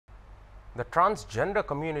The transgender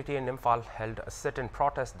community in Imphal held a sit-in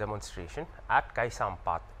protest demonstration at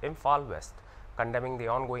Kaisampath, Imphal West, condemning the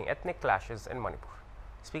ongoing ethnic clashes in Manipur.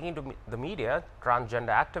 Speaking to the media,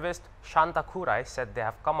 transgender activist Shanta Khurai said they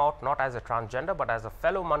have come out not as a transgender but as a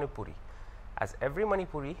fellow Manipuri, as every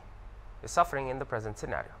Manipuri is suffering in the present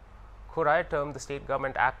scenario. Khurai termed the state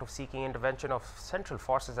government act of seeking intervention of central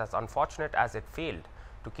forces as unfortunate as it failed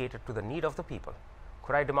to cater to the need of the people.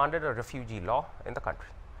 Khurai demanded a refugee law in the country.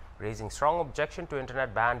 Raising strong objection to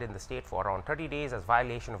internet ban in the state for around 30 days as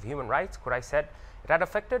violation of human rights, Khurai said it had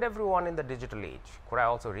affected everyone in the digital age. Khurai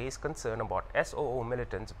also raised concern about SOO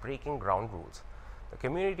militants breaking ground rules. The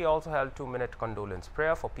community also held 2-minute condolence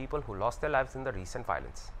prayer for people who lost their lives in the recent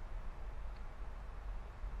violence.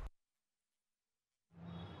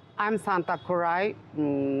 I'm Santa Khurai,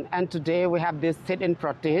 and today we have this sit-in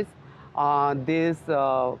protest.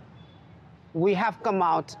 We have come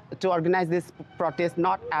out to organize this protest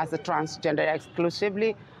not as a transgender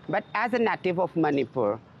exclusively, but as a native of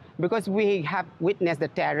Manipur, because we have witnessed the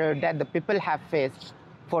terror that the people have faced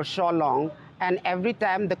for so long. And every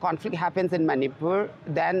time the conflict happens in Manipur,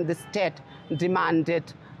 then the state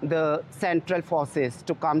demanded the central forces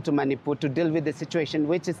to come to Manipur to deal with the situation,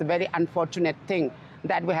 which is a very unfortunate thing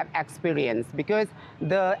that we have experienced, because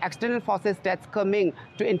the external forces that's coming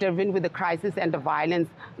to intervene with the crisis and the violence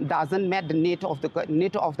doesn't meet the need of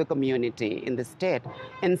the community in the state.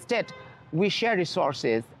 Instead, we share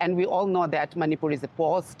resources, and we all know that Manipur is a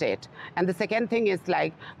poor state. And the second thing is,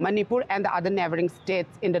 like, Manipur and the other neighboring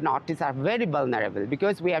states in the northeast are very vulnerable,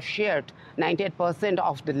 because we have shared 98%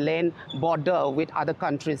 of the land border with other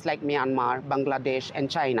countries like Myanmar, Bangladesh, and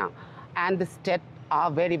China. And the state are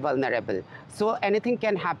very vulnerable. So anything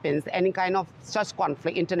can happen, any kind of such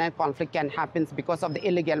conflict, internet conflict can happen because of the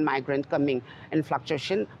illegal migrant coming in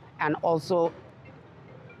fluctuation. And also,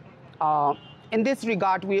 in this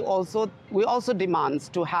regard, we also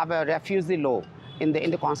demand to have a refugee law in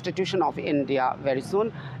the Constitution of India very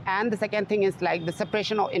soon. And the second thing is like the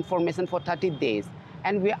separation of information for 30 days.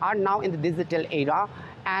 And we are now in the digital era,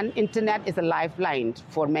 and internet is a lifeline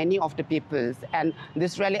for many of the peoples, and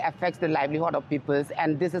this really affects the livelihood of peoples,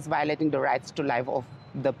 and this is violating the rights to life of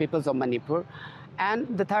the peoples of Manipur. And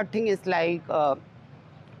the third thing is like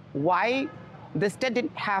why the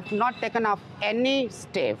state have not taken up any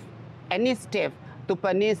step to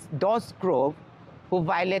punish those groups who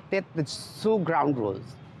violated the Sioux ground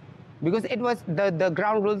rules. Because it was the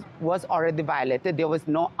ground rules was already violated. There was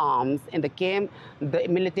no arms in the camp. The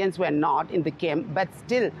militants were not in the camp, but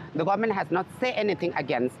still the government has not said anything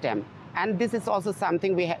against them. And this is also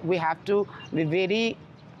something we have to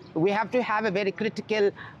have a very critical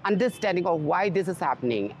understanding of why this is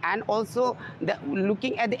happening. And also,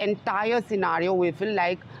 looking at the entire scenario, we feel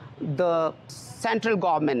like the central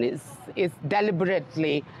government is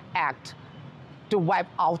deliberately act to wipe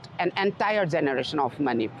out an entire generation of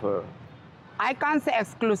Manipur. I can't say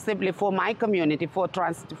exclusively for my community, for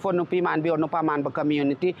Nupi Manbi or Nupa Manba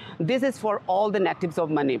community. This is for all the natives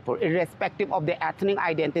of Manipur, irrespective of their ethnic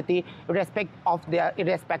identity,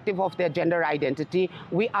 irrespective of their gender identity.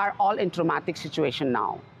 We are all in traumatic situation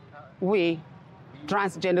now. We,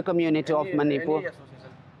 transgender community of Manipur. Any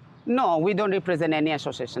association? No, we don't represent any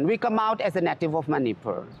association. We come out as a native of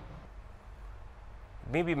Manipur.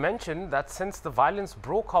 May be mentioned that since the violence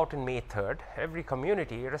broke out in May 3rd, every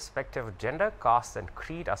community, irrespective of gender, caste and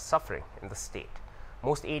creed, are suffering in the state.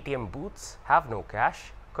 Most ATM booths have no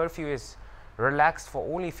cash. Curfew is relaxed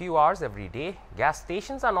for only a few hours every day. Gas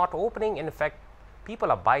stations are not opening. In effect,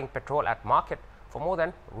 people are buying petrol at market for more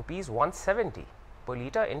than rupees 170 per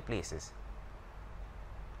litre in places.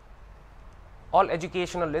 All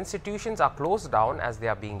educational institutions are closed down as they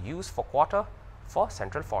are being used for quarter for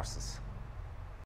central forces.